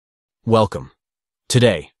Welcome.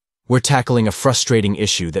 Today, we're tackling a frustrating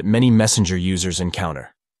issue that many Messenger users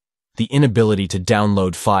encounter: the inability to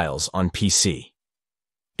download files on PC.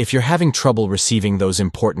 If you're having trouble receiving those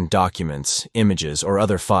important documents, images, or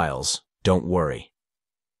other files, don't worry.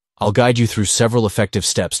 I'll guide you through several effective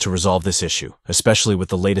steps to resolve this issue, especially with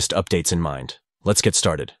the latest updates in mind. Let's get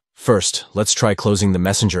started. First, let's try closing the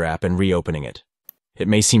Messenger app and reopening it. It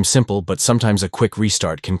may seem simple, but sometimes a quick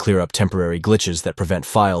restart can clear up temporary glitches that prevent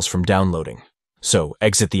files from downloading. So,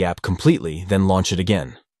 exit the app completely, then launch it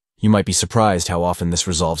again. You might be surprised how often this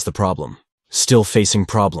resolves the problem. Still facing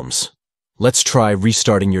problems? Let's try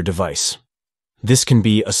restarting your device. This can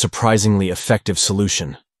be a surprisingly effective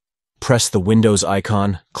solution. Press the Windows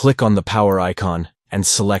icon, click on the power icon, and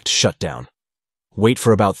select Shutdown. Wait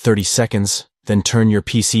for about 30 seconds, then turn your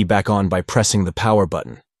PC back on by pressing the power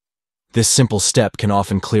button. This simple step can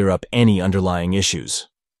often clear up any underlying issues.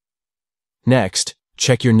 Next,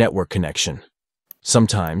 check your network connection.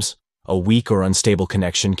 Sometimes, a weak or unstable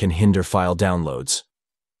connection can hinder file downloads.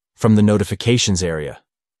 From the notifications area,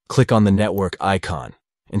 click on the network icon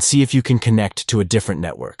and see if you can connect to a different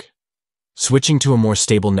network. Switching to a more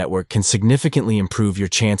stable network can significantly improve your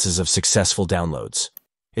chances of successful downloads.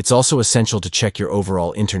 It's also essential to check your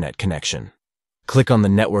overall internet connection. Click on the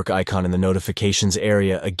network icon in the notifications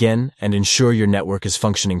area again and ensure your network is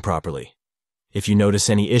functioning properly. If you notice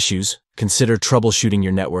any issues, consider troubleshooting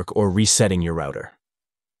your network or resetting your router.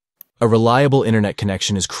 A reliable internet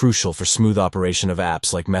connection is crucial for smooth operation of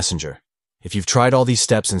apps like Messenger. If you've tried all these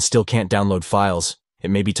steps and still can't download files, it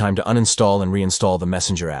may be time to uninstall and reinstall the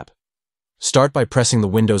Messenger app. Start by pressing the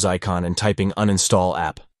Windows icon and typing Uninstall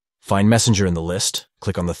App. Find Messenger in the list,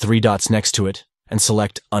 click on the three dots next to it, and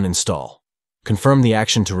select Uninstall. Confirm the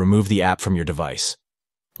action to remove the app from your device.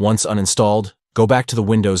 Once uninstalled, go back to the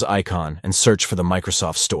Windows icon and search for the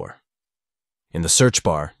Microsoft Store. In the search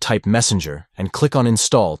bar, type Messenger and click on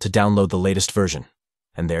Install to download the latest version.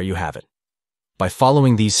 And there you have it. By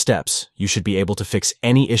following these steps, you should be able to fix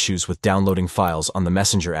any issues with downloading files on the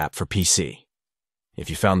Messenger app for PC. If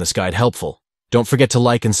you found this guide helpful, don't forget to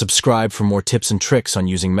like and subscribe for more tips and tricks on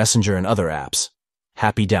using Messenger and other apps.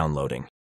 Happy downloading.